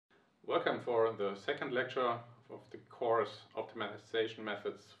Welcome for the second lecture of the course Optimization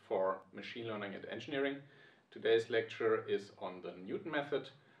Methods for Machine Learning and Engineering. Today's lecture is on the Newton method,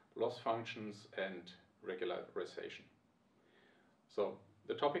 loss functions and regularization. So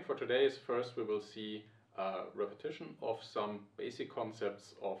the topic for today is first we will see a repetition of some basic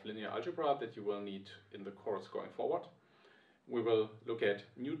concepts of linear algebra that you will need in the course going forward. We will look at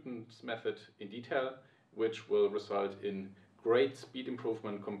Newton's method in detail, which will result in great speed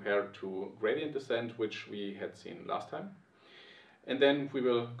improvement compared to gradient descent, which we had seen last time. And then we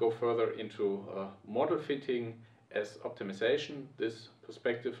will go further into model fitting as optimization, this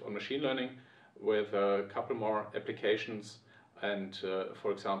perspective on machine learning with a couple more applications and,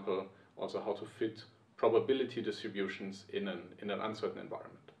 for example, also how to fit probability distributions in an uncertain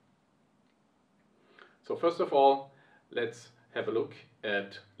environment. So first of all, let's have a look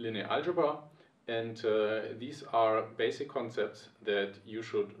at linear algebra. And these are basic concepts that you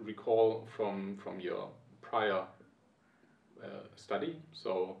should recall from your prior study.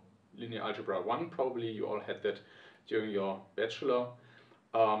 So linear algebra 1, probably you all had that during your bachelor.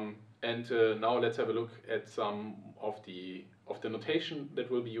 Now let's have a look at some of the notation that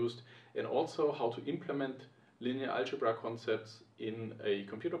will be used, and also how to implement linear algebra concepts in a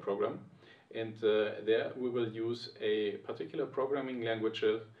computer program. And there we will use a particular programming language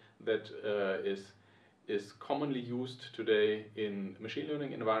that is commonly used today in machine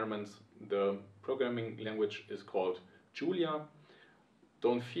learning environments. The programming language is called Julia.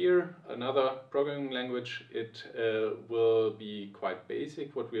 Don't fear another programming language. It will be quite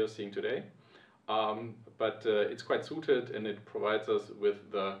basic, what we are seeing today, but it's quite suited, and it provides us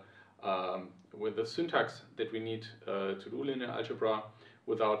with the syntax that we need to do linear algebra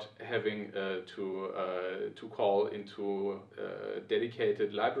without having to call into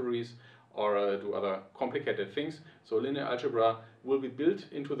dedicated libraries or do other complicated things. So linear algebra will be built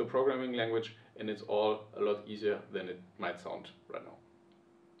into the programming language, and it's all a lot easier than it might sound right now.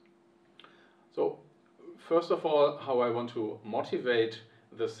 So first of all, how I want to motivate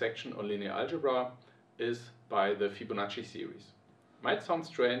the section on linear algebra is by the Fibonacci series. Might sound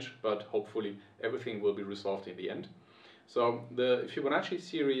strange, but hopefully everything will be resolved in the end. So the Fibonacci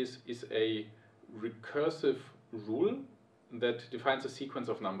series is a recursive rule that defines a sequence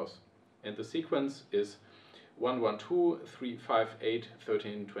of numbers. And the sequence is 1, 1, 2, 3, 5, 8,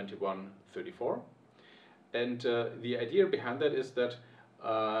 13, 21, 34. And the idea behind that is that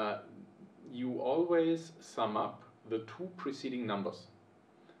you always sum up the two preceding numbers.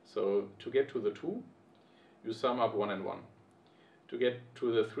 So to get to the 2, you sum up 1 and 1. To get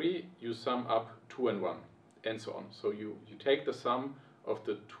to the 3, you sum up 2 and 1. And so on. So you take the sum of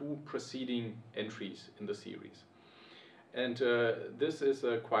the two preceding entries in the series. And this is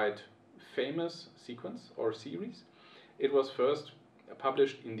a quite famous sequence or series. It was first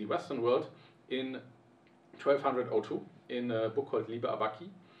published in the Western world in 1202 in a book called Liber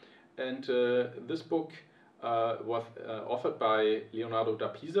Abaci. And this book was authored by Leonardo da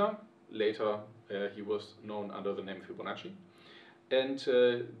Pisa. Later he was known under the name Fibonacci. And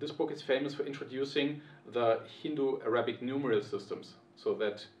this book is famous for introducing the Hindu-Arabic numeral systems, so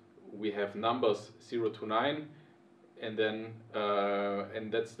that we have numbers 0 to 9, and then and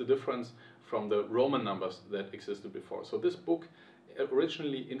that's the difference from the Roman numbers that existed before. So this book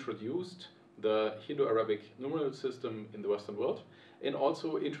originally introduced the Hindu-Arabic numeral system in the Western world, and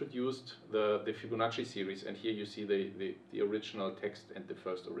also introduced the Fibonacci series. And here you see the original text and the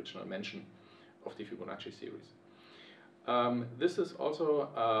first original mention of the Fibonacci series. This is also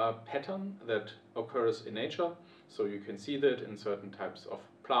a pattern that occurs in nature, so you can see that in certain types of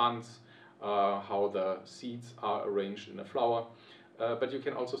plants, how the seeds are arranged in a flower. But you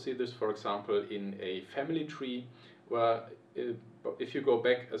can also see this, for example, in a family tree, where if you go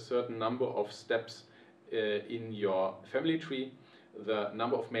back a certain number of steps in your family tree, the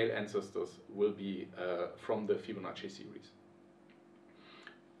number of male ancestors will be from the Fibonacci series.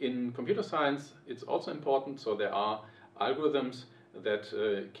 In computer science, it's also important, so there are algorithms that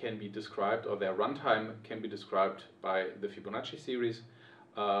can be described, or their runtime can be described by the Fibonacci series.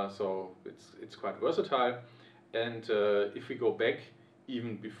 So it's quite versatile. And if we go back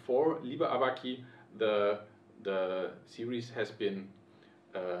even before Liber Abaci, the series has been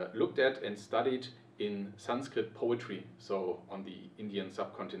looked at and studied in Sanskrit poetry, so on the Indian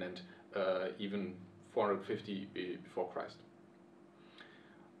subcontinent, even 450 before Christ.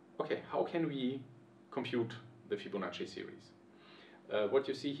 Okay, how can we compute the Fibonacci series? What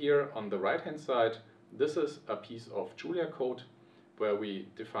you see here on the right hand side, this is a piece of Julia code where we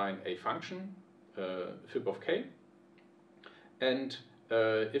define a function, fib of k, and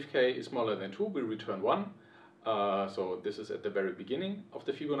if k is smaller than 2, we return 1, So this is at the very beginning of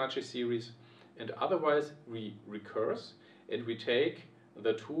the Fibonacci series, and otherwise we recurse and we take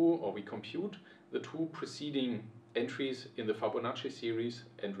the two, or we compute the two preceding entries in the Fibonacci series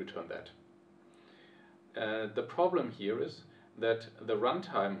and return that. The problem here is that the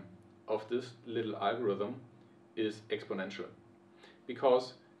runtime of this little algorithm is exponential,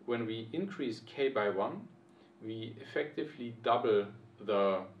 because when we increase k by 1, we effectively double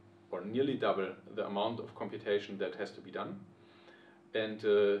or nearly double the amount of computation that has to be done, and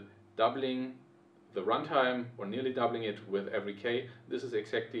doubling the runtime, or nearly doubling it with every k, this is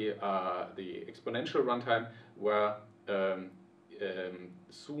exactly the exponential runtime, where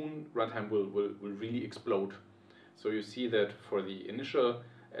soon runtime will really explode. So you see that for the initial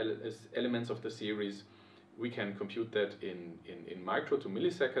elements of the series, we can compute that in micro to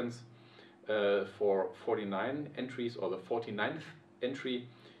milliseconds. For 49 entries, or the 49th entry,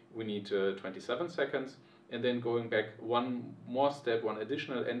 we need 27 seconds. And then going back one more step, one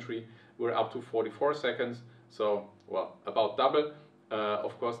additional entry, we're up to 44 seconds. So, well, about double.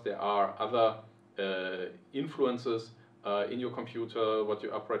 Of course, there are other influences in your computer, what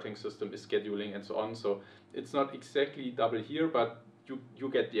your operating system is scheduling and so on. So it's not exactly double here, but you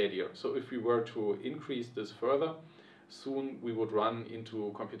get the idea. So if we were to increase this further, soon we would run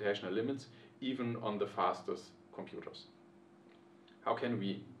into computational limits, even on the fastest computers. How can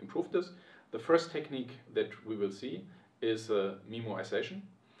we improve this? The first technique that we will see is memoization,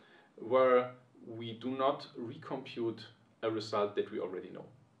 where we do not recompute a result that we already know.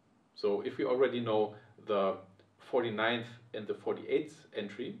 So if we already know the 49th and the 48th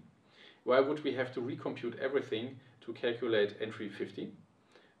entry, why would we have to recompute everything to calculate entry 50?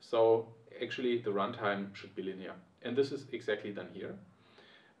 So actually the runtime should be linear. And this is exactly done here.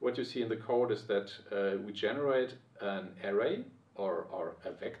 What you see in the code is that we generate an array or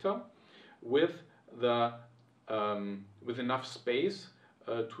a vector with with enough space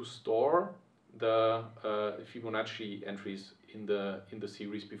to store the Fibonacci entries in the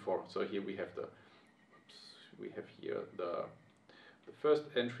series before. So here we have the first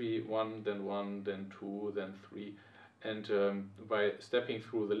entry, 1, then 2, then 3, and by stepping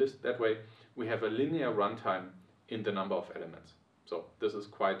through the list that way, we have a linear runtime in the number of elements. So this is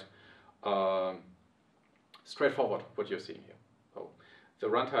quite straightforward what you're seeing here. So the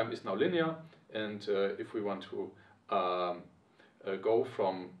runtime is now linear, and if we want to go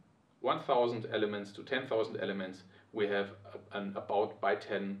from 1,000 elements to 10,000 elements, we have an about by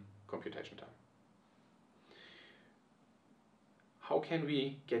 10 computation time. How can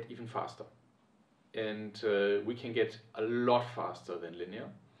we get even faster? And we can get a lot faster than linear.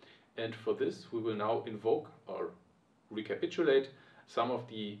 And for this, we will now invoke or recapitulate some of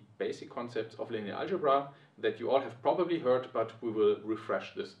the basic concepts of linear algebra that you all have probably heard, but we will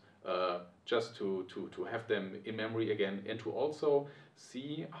refresh this just to have them in memory again, and to also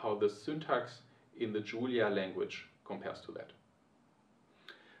see how the syntax in the Julia language compares to that.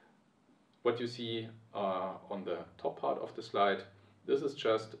 What you see on the top part of the slide, this is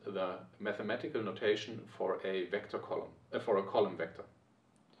just the mathematical notation for a vector column, for a column vector.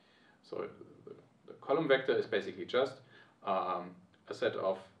 So the column vector is basically just a set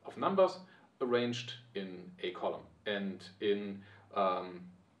of numbers arranged in a column. And in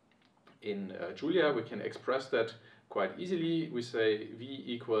Julia, we can express that quite easily. We say v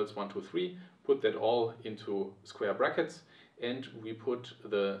equals 1, 2, 3, put that all into square brackets, and we put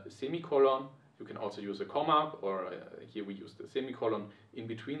the semicolon. You can also use a comma, or here we use the semicolon in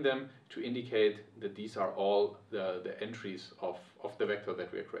between them to indicate that these are all the entries of the vector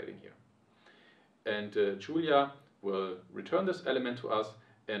that we are creating here. And Julia will return this element to us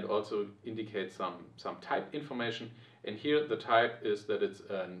and also indicate some type information. And here the type is that it's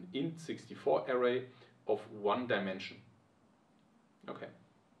an int64 array of 1 dimension. Okay.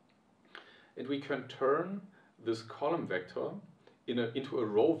 And we can turn this column vector into a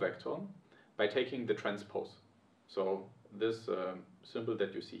row vector by taking the transpose. So this symbol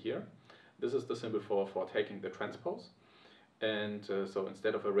that you see here, this is the symbol for taking the transpose. And so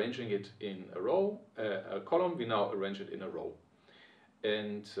instead of arranging it in a column, we now arrange it in a row.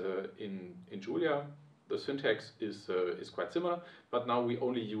 And in Julia, the syntax is quite similar, but now we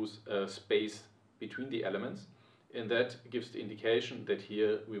only use a space between the elements, and that gives the indication that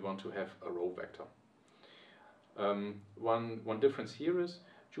here we want to have a row vector. One difference here is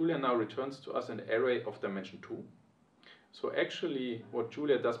Julia now returns to us an array of dimension 2. So actually what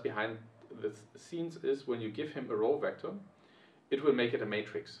Julia does behind the scenes is when you give him a row vector, it will make it a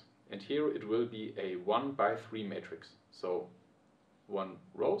matrix. And here it will be a 1 by 3 matrix. So 1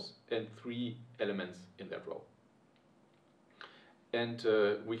 rows and 3 elements in that row. And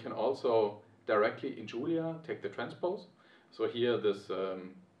we can also directly in Julia take the transpose. So here this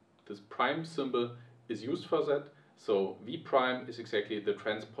prime symbol is used for that. So V prime is exactly the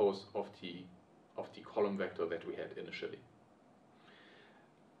transpose of the column vector that we had initially.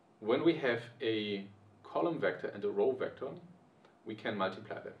 When we have a column vector and a row vector, we can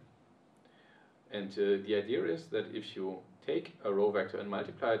multiply them. And the idea is that if you take a row vector and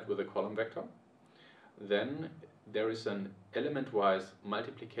multiply it with a column vector, then there is an element-wise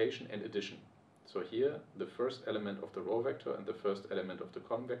multiplication and addition. So here, the first element of the row vector and the first element of the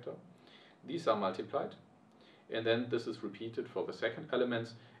column vector, these are multiplied, and then this is repeated for the second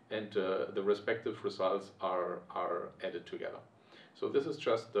elements, and the respective results are added together. So this is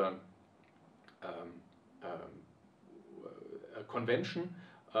just a convention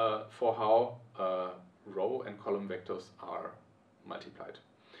for how row and column vectors are multiplied.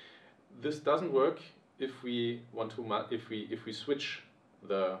 This doesn't work if we want to if we switch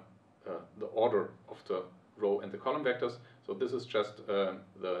the order of the row and the column vectors. So this is just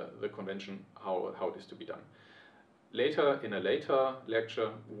the convention how it is to be done. Later, in a later lecture,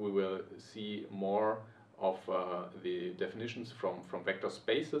 we will see more of the definitions from vector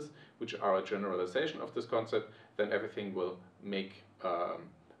spaces, which are a generalization of this concept. Then everything will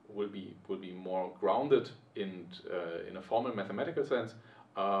will be more grounded in a formal mathematical sense.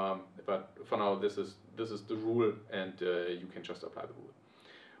 But for now, this is the rule, and you can just apply the rule.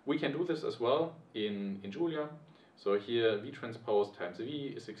 We can do this as well in Julia. So here V transpose times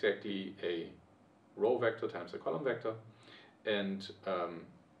V is exactly a row vector times a column vector, and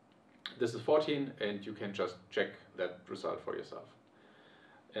this is 14, and you can just check that result for yourself.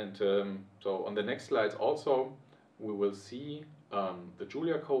 And so on the next slides also we will see the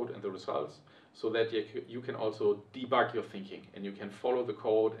Julia code and the results, so that you can also debug your thinking, and you can follow the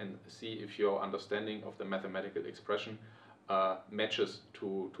code and see if your understanding of the mathematical expression matches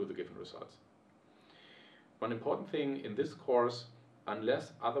to the given results. One important thing in this course,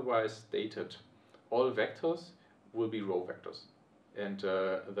 unless otherwise stated, all vectors will be row vectors, and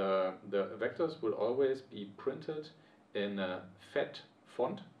the vectors will always be printed in a fat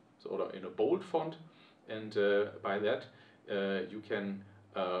font, so or in a bold font, and by that you can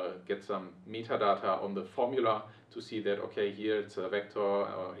get some metadata on the formula to see that, okay, here it's a vector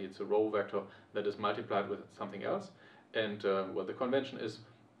or it's a row vector that is multiplied with something else, and well, the convention is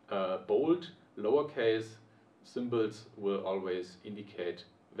bold lowercase symbols will always indicate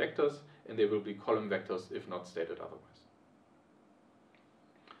vectors, and they will be column vectors if not stated otherwise.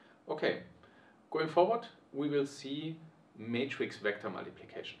 Okay, going forward we will see matrix vector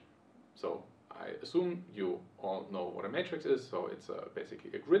multiplication. So I assume you all know what a matrix is. So it's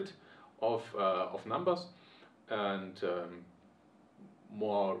basically a grid of numbers, and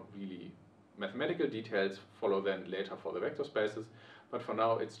more really mathematical details follow then later for the vector spaces, but for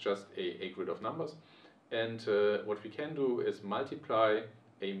now it's just a grid of numbers. And what we can do is multiply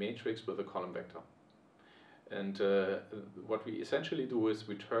a matrix with a column vector. And what we essentially do is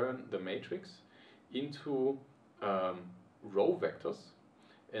we turn the matrix into row vectors,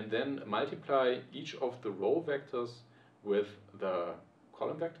 and then multiply each of the row vectors with the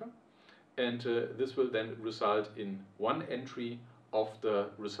column vector, and this will then result in one entry of the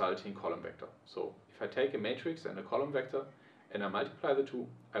resulting column vector. So if I take a matrix and a column vector and I multiply the two,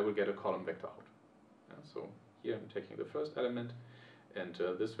 I will get a column vector out. Yeah, so here I'm taking the first element and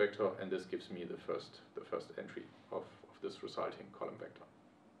this vector, and this gives me the first entry of this resulting column vector.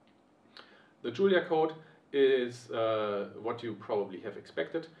 The Julia code is what you probably have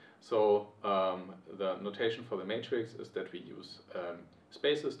expected. So the notation for the matrix is that we use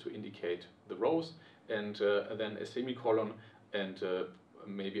spaces to indicate the rows, and then a semicolon, and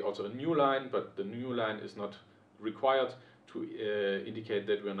maybe also a new line, but the new line is not required to indicate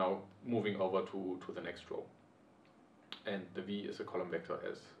that we're now moving over to the next row. And the V is a column vector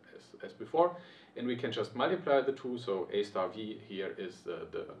as before, and we can just multiply the two. So A star V here is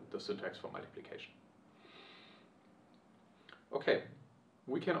the syntax for multiplication. Okay,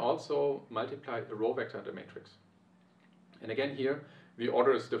 we can also multiply a row vector and a matrix. And again here, the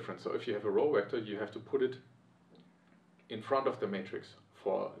order is different. So if you have a row vector, you have to put it in front of the matrix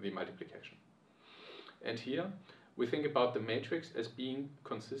for the multiplication. And here, we think about the matrix as being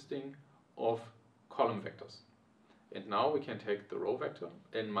consisting of column vectors. And now we can take the row vector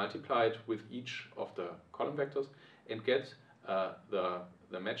and multiply it with each of the column vectors and get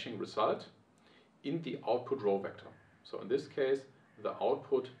the matching result in the output row vector. So in this case, the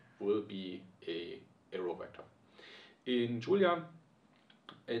output will be a row vector. In Julia,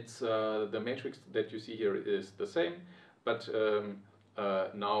 it's the matrix that you see here is the same, but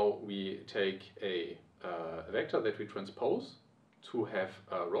now we take a vector that we transpose to have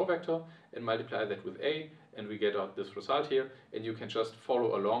a row vector and multiply that with A, and we get out this result here, and you can just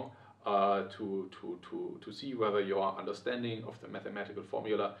follow along to see whether your understanding of the mathematical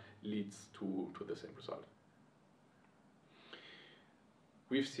formula leads to the same result.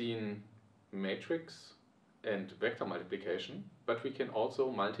 We've seen matrix and vector multiplication, but we can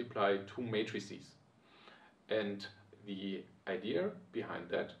also multiply two matrices. And the idea behind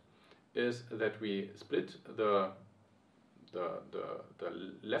that is that we split the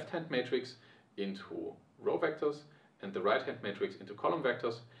left-hand matrix into row vectors and the right-hand matrix into column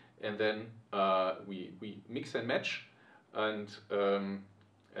vectors, and then we mix and match and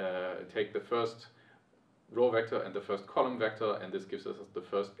take the first row vector and the first column vector, and this gives us the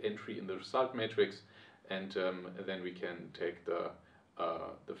first entry in the result matrix, and then we can take the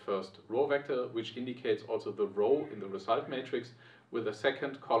first row vector, which indicates also the row in the result matrix, with a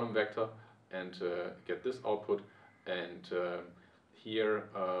second column vector, and get this output. And here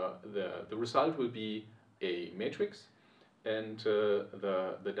the result will be a matrix, and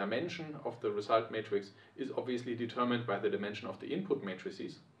the dimension of the result matrix is obviously determined by the dimension of the input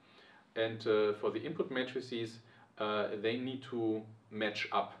matrices. And for the input matrices, they need to match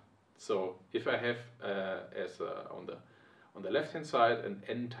up. So if I have on the left hand side an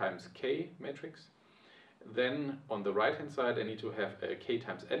n times k matrix, then on the right hand side I need to have a k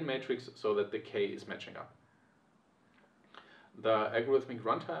times n matrix so that the k is matching up. The algorithmic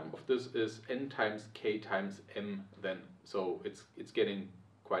runtime of this is n times k times m then, so it's getting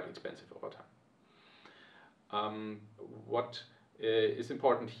quite expensive over time. What is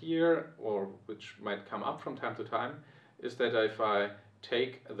important here, or which might come up from time to time, is that if I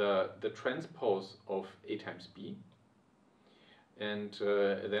take the transpose of a times b, and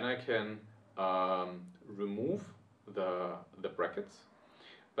then I can remove the brackets,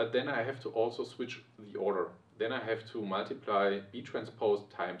 but then I have to also switch the order. Then I have to multiply b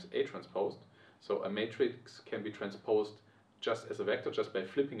transposed times a transposed. So a matrix can be transposed just as a vector, just by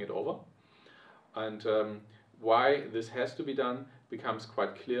flipping it over. And why this has to be done becomes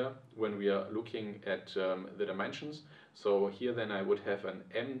quite clear when we are looking at the dimensions. So here then I would have an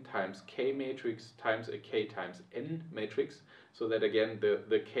m times k matrix times a k times n matrix, so that again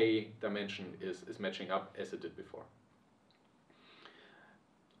the k dimension is matching up as it did before.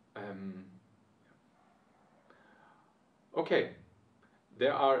 Okay,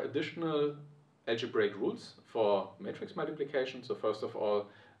 there are additional algebraic rules for matrix multiplication. So first of all,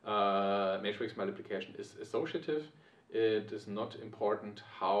 matrix multiplication is associative. It is not important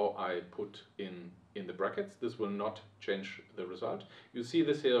how I put in the brackets. This will not change the result. You see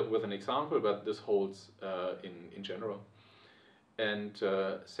this here with an example, but this holds in general. And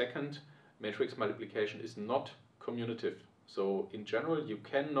second, matrix multiplication is not commutative. So in general, you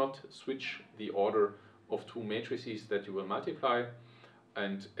cannot switch the order of two matrices that you will multiply.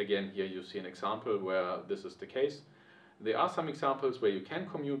 And again, here you see an example where this is the case. There are some examples where you can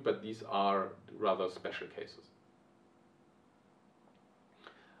commute, but these are rather special cases.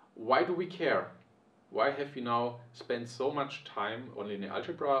 Why do we care? Why have we now spent so much time on linear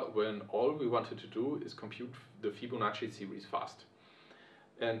algebra when all we wanted to do is compute the Fibonacci series fast?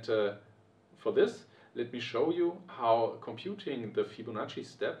 And for this, let me show you how computing the Fibonacci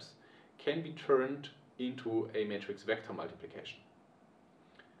steps can be turned into a matrix vector multiplication.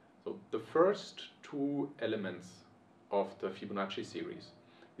 So the first two elements of the Fibonacci series,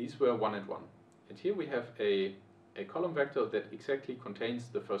 these were 1 and 1. And here we have a column vector that exactly contains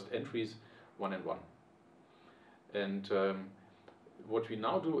the first entries 1 and 1. And what we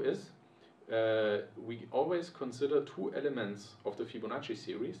now do is we always consider two elements of the Fibonacci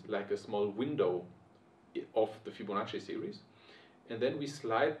series, like a small window of the Fibonacci series, and then we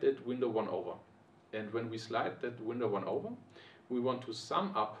slide that window 1 over. And when we slide that window 1 over, we want to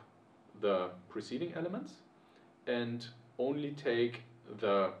sum up the preceding elements and only take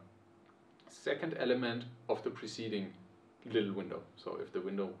the second element of the preceding little window. So if the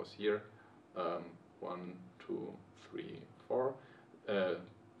window was here, 1, 2, 3, 4,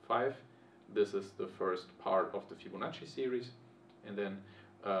 5, this is the first part of the Fibonacci series. And then,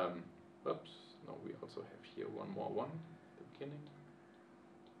 oops, no, we also have here one more 1 at the beginning.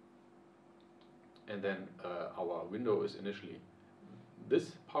 And then our window is initially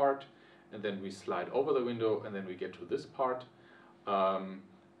this part, and then we slide over the window, and then we get to this part.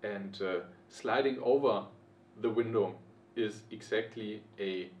 Sliding over the window is exactly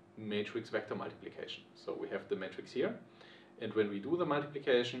a matrix vector multiplication. So we have the matrix here, and when we do the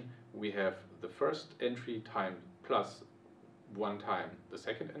multiplication, we have the first entry time plus 1 time the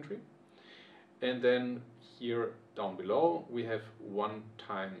second entry. And then here down below, we have 1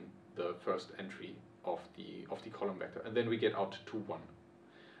 time the first entry of the column vector, and then we get out 2, 1.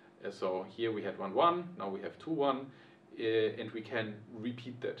 So here we had 1, 1, now we have 2, 1, and we can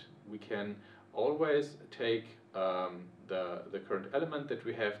repeat that. We can always take the current element that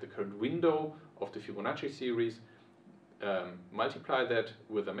we have, the current window of the Fibonacci series, multiply that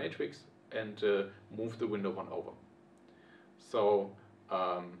with a matrix, and move the window 1 over. So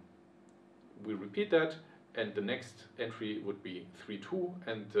we repeat that, and the next entry would be 3, 2,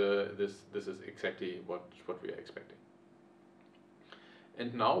 and this is exactly what we are expecting.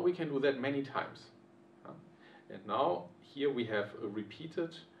 And now we can do that many times. And now here we have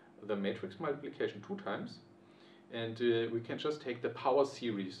repeated the matrix multiplication 2 times, and we can just take the power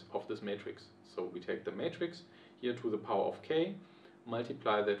series of this matrix. So we take the matrix here to the power of k,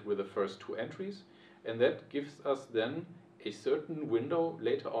 multiply that with the first 2 entries, and that gives us then a certain window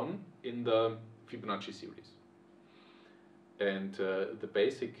later on in the Fibonacci series. And the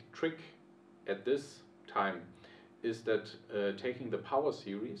basic trick at this time is that taking the power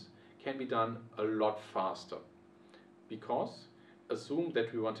series can be done a lot faster, because assume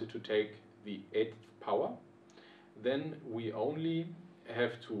that we wanted to take the 8th power, then we only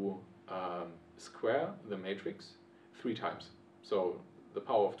have to square the matrix 3 times. So the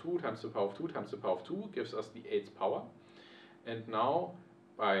power of 2 times the power of 2 times the power of 2 gives us the 8th power. And now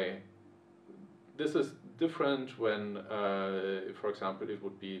this is different when, for example, it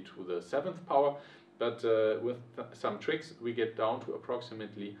would be to the 7th power, but with some tricks we get down to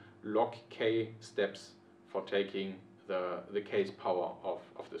approximately log k steps for taking the k's power of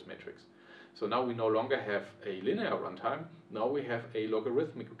this matrix. So now we no longer have a linear runtime, now we have a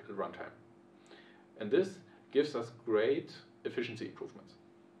logarithmic runtime. And this gives us great efficiency improvements.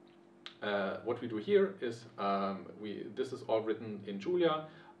 What we do here is, this is all written in Julia.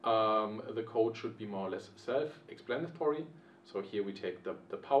 The code should be more or less self-explanatory. So here we take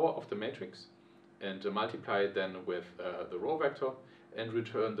the power of the matrix and multiply it then with the row vector and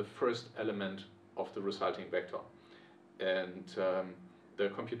return the first element of the resulting vector. And the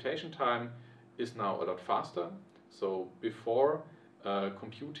computation time is now a lot faster. So before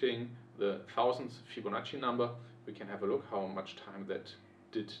computing the 1000th Fibonacci number, we can have a look how much time that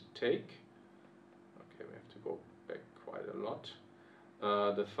did take. Okay, we have to go back quite a lot.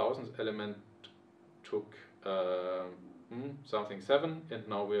 The 1000th element took something 7, and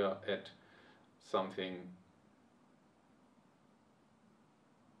now we are at something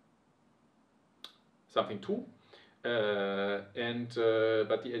 2.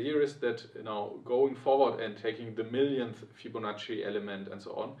 But the idea is that now going forward and taking the millionth Fibonacci element and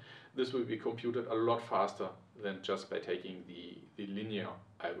so on, this will be computed a lot faster than just by taking the linear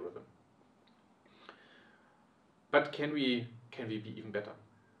algorithm. But can we be even better?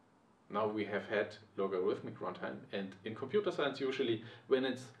 Now we have had logarithmic runtime, and in computer science usually when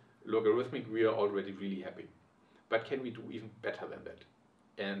it's logarithmic we are already really happy. But can we do even better than that?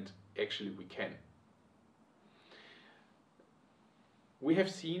 And actually we can. We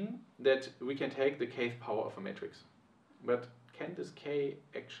have seen that we can take the kth power of a matrix, but can this k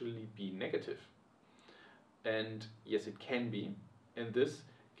actually be negative? And yes, it can be, and this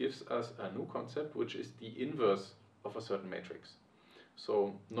gives us a new concept, which is the inverse of a certain matrix.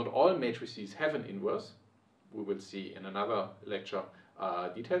 So not all matrices have an inverse. We will see in another lecture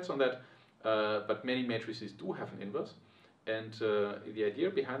details on that, but many matrices do have an inverse. And the idea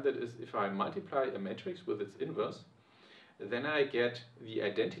behind that is if I multiply a matrix with its inverse, then I get the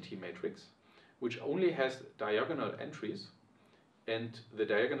identity matrix, which only has diagonal entries, and the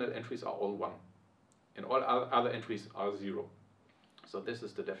diagonal entries are all 1, and all other entries are 0. So this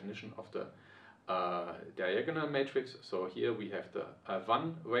is the definition of the diagonal matrix. So here we have the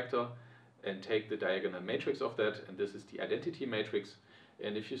 1 vector, and take the diagonal matrix of that, and this is the identity matrix.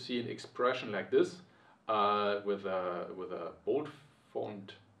 And if you see an expression like this with a bold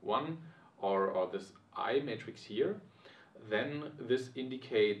font 1 or this I matrix here, then this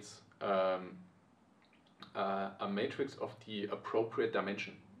indicates a matrix of the appropriate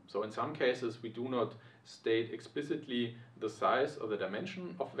dimension. So in some cases we do not state explicitly the size or the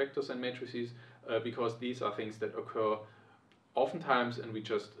dimension of vectors and matrices because these are things that occur oftentimes, and we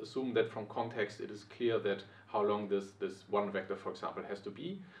just assume that from context it is clear that how long this one vector, for example, has to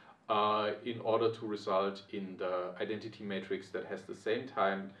be in order to result in the identity matrix that has the same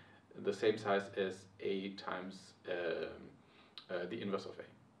size as A times the inverse of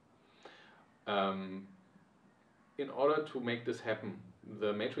A. In order to make this happen,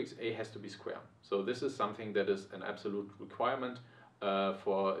 the matrix A has to be square. So this is something that is an absolute requirement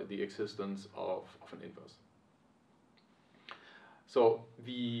for the existence of an inverse. So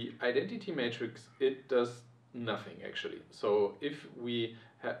the identity matrix, it does nothing actually. So if we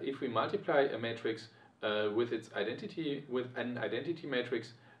multiply a matrix with an identity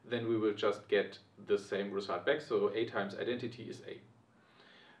matrix, then we will just get the same result back. So A times identity is A.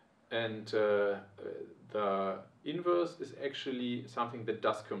 And the inverse is actually something that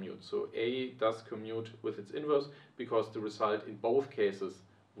does commute. So A does commute with its inverse because the result in both cases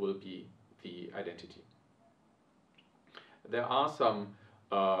will be the identity. There are some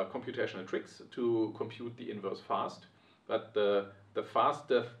computational tricks to compute the inverse fast, but the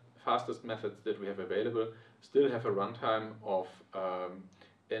fastest methods that we have available still have a runtime of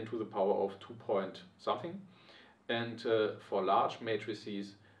n to the power of 2 point something, and for large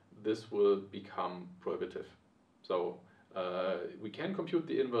matrices this will become prohibitive. So we can compute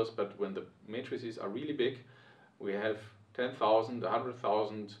the inverse, but when the matrices are really big, we have 10,000,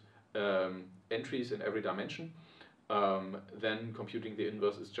 100,000 entries in every dimension, then computing the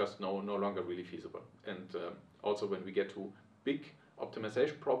inverse is just no longer really feasible. And also when we get to big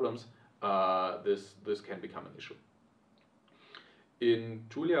optimization problems, this can become an issue. In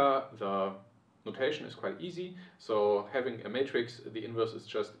Julia, the notation is quite easy. So having a matrix, the inverse is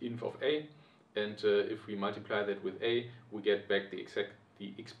just inf of A, and if we multiply that with A, we get back the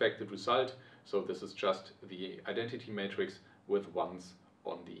expected result. So this is just the identity matrix with ones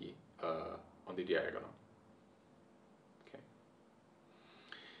on the diagonal. Okay.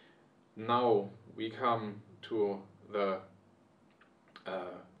 Now we come to the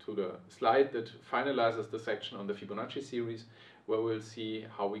slide that finalizes the section on the Fibonacci series, where we'll see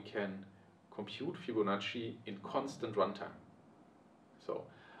how we can compute Fibonacci in constant runtime. So,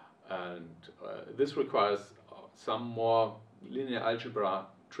 this requires some more linear algebra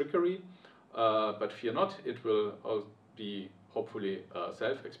trickery, but fear not, it will be hopefully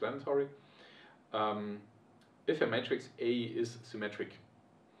self-explanatory. If a matrix A is symmetric,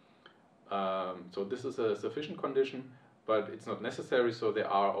 so this is a sufficient condition, but it's not necessary, so there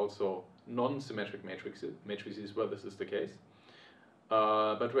are also non-symmetric matrices where this is the case.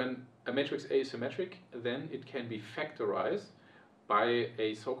 But when a matrix A is symmetric, then it can be factorized by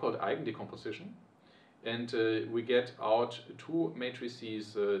a so-called eigendecomposition, and we get out two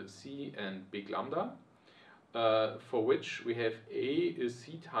matrices C and big lambda, for which we have A is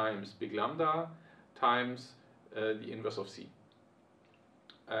C times big lambda times the inverse of C.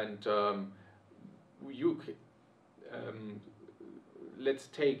 And let's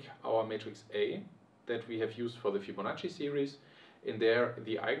take our matrix A that we have used for the Fibonacci series. In there,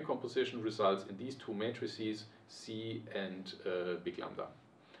 the eigencomposition results in these two matrices, C and big lambda.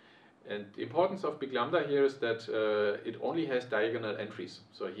 And the importance of big lambda here is that it only has diagonal entries.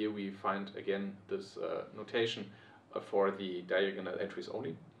 So here we find again this notation for the diagonal entries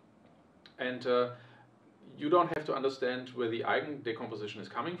only. And you don't have to understand where the eigendecomposition is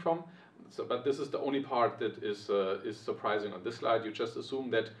coming from. So, but this is the only part that is surprising on this slide. You just assume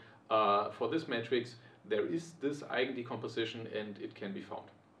that for this matrix there is this eigendecomposition and it can be found.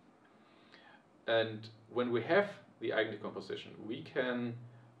 And when we have the eigendecomposition, we can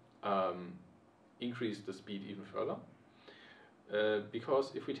increase the speed even further,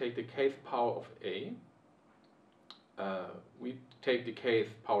 because if we take the kth power of A, we take the kth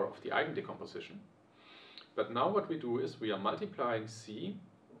power of the eigendecomposition. But now what we do is we are multiplying C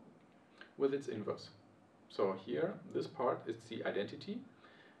with its inverse. So here, this part is the identity.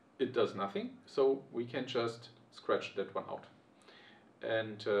 It does nothing, so we can just scratch that one out.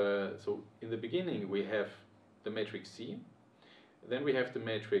 And so in the beginning we have the matrix C, then we have the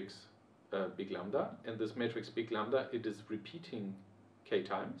matrix big lambda, and this matrix big lambda, it is repeating k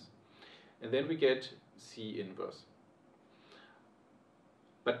times, and then we get C inverse.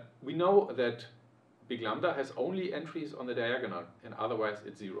 But we know that big lambda has only entries on the diagonal, and otherwise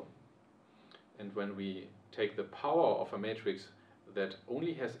it's 0. And when we take the power of a matrix that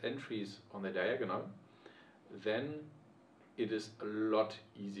only has entries on the diagonal, then it is a lot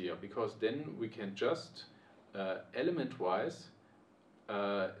easier, because then we can just element-wise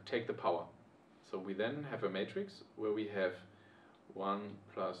take the power. So we then have a matrix where we have 1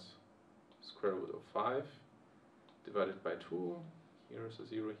 plus square root of 5 divided by 2. Here is a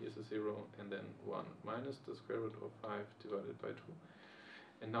 0, here's a 0, and then 1 minus the square root of 5 divided by 2.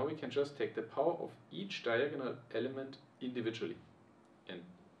 And now we can just take the power of each diagonal element individually. And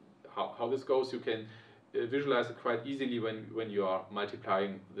how this goes, you can visualize it quite easily when you are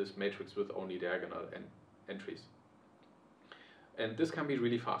multiplying this matrix with only diagonal entries. And this can be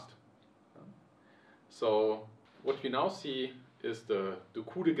really fast. So what we now see is the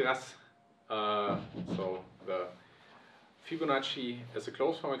coup de grâce. So the Fibonacci as a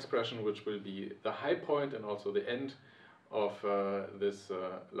closed form expression, which will be the high point and also the end of this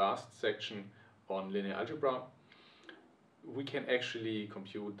last section on linear algebra, we can actually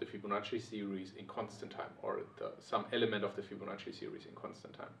compute the Fibonacci series in constant time, or some element of the Fibonacci series in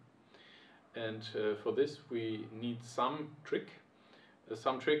constant time. And for this we need some trick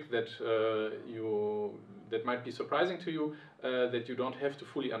that that might be surprising to you, that you don't have to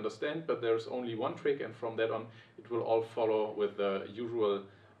fully understand, but there's only one trick, and from that on it will all follow with the usual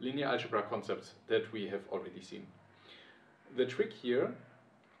linear algebra concepts that we have already seen. The trick here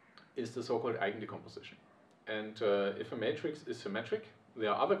is the so-called eigendecomposition. And if a matrix is symmetric, there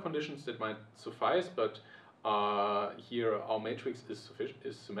are other conditions that might suffice, but here our matrix is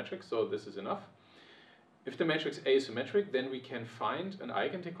symmetric, so this is enough. If the matrix A is symmetric, then we can find an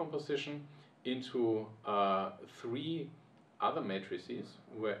eigendecomposition into three other matrices,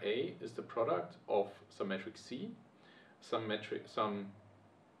 where A is the product of some matrix C, some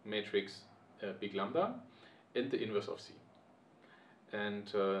matrix big lambda, and the inverse of C.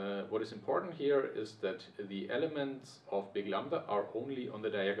 And what is important here is that the elements of big lambda are only on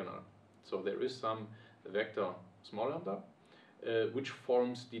the diagonal. So there is some vector small lambda, which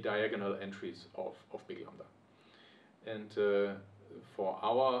forms the diagonal entries of big lambda. And for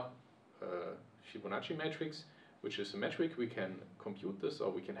our Fibonacci matrix, which is symmetric, we can compute this,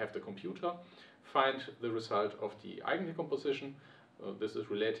 or we can have the computer find the result of the eigendecomposition. This is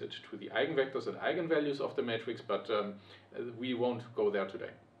related to the eigenvectors and eigenvalues of the matrix, but we won't go there today.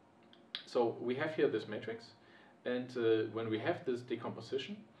 So we have here this matrix, and when we have this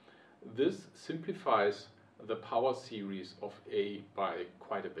decomposition, this simplifies the power series of A by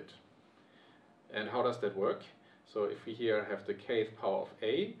quite a bit. And how does that work? So if we here have the kth power of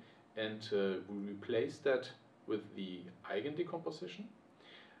A, and we replace that with the eigendecomposition,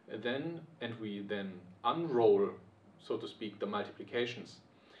 and we then unroll, so to speak, the multiplications,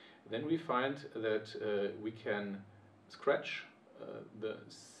 then we find that we can scratch the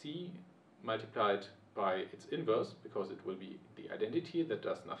C multiplied by its inverse, because it will be the identity that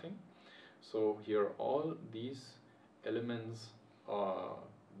does nothing. So here all these elements are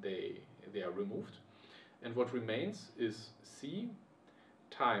they are removed, and what remains is C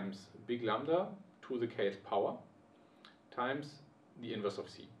times big lambda to the kth power times the inverse of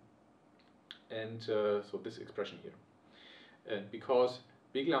C. And so this expression here. And because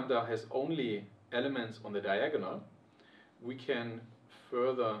big lambda has only elements on the diagonal, we can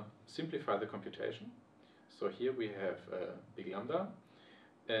further simplify the computation. So here we have big lambda,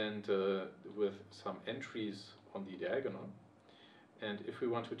 and with some entries on the diagonal. And if we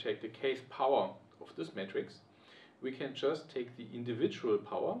want to take the kth power of this matrix, we can just take the individual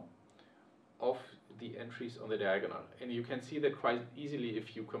power of the entries on the diagonal. And you can see that quite easily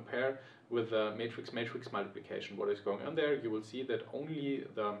if you compare with the matrix-matrix multiplication. What is going on there? You will see that only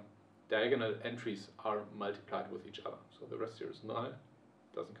the diagonal entries are multiplied with each other. So the rest here is null,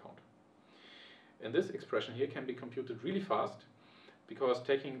 doesn't count. And this expression here can be computed really fast, because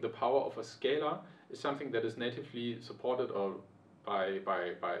taking the power of a scalar is something that is natively supported or by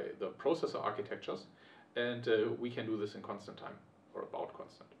the processor architectures, and we can do this in constant time, or about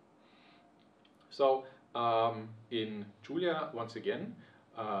constant. So in Julia, once again,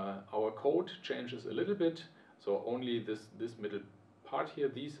 our code changes a little bit. So only this middle part here,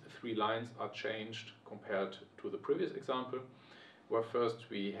 these three lines are changed compared to the previous example, where first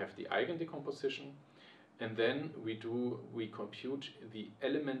we have the eigendecomposition, and then we compute the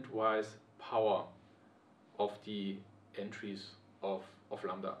element-wise power of the entries of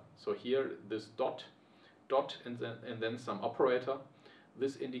lambda. So here this dot and then some operator.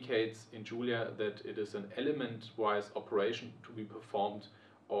 This indicates in Julia that it is an element-wise operation to be performed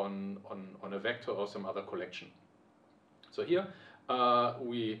on a vector or some other collection. So here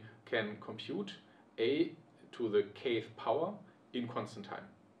we can compute A to the kth power in constant time.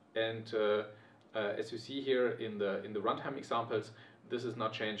 And as you see here in the runtime examples, this is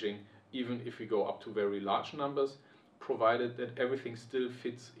not changing even if we go up to very large numbers, provided that everything still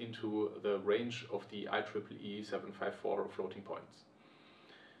fits into the range of the IEEE 754 floating points.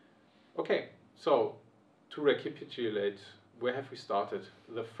 Okay, so to recapitulate, where have we started?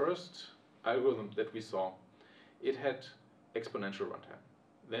 The first algorithm that we saw, it had exponential runtime.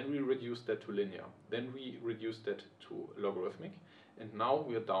 Then we reduced that to linear. Then we reduced that to logarithmic. And now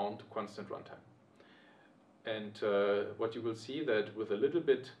we are down to constant runtime. And what you will see that with a little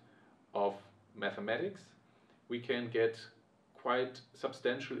bit of mathematics, we can get quite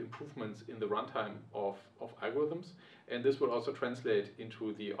substantial improvements in the runtime of algorithms. And this will also translate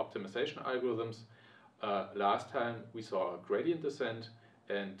into the optimization algorithms. Last time we saw gradient descent,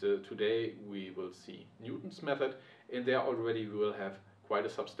 and today we will see Newton's method. And there already we will have quite a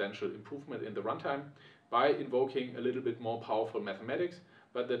substantial improvement in the runtime by invoking a little bit more powerful mathematics,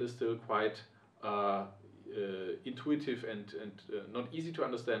 but that is still quite intuitive and not easy to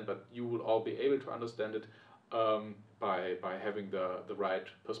understand, but you will all be able to understand it by having the right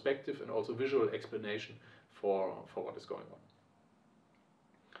perspective and also visual explanation for what is going on.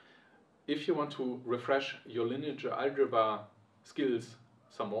 If you want to refresh your linear algebra skills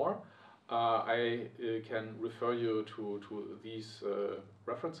some more, I can refer you to these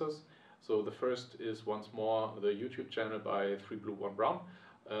references. So the first is once more the YouTube channel by 3 Blue 1 Brown.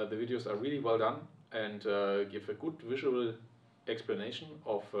 The videos are really well done and give a good visual explanation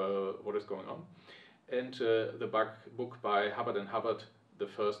of what is going on. And the book by Hubbard and Hubbard, the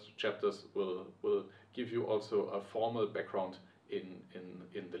first chapters will give you also a formal background in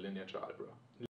the linear algebra.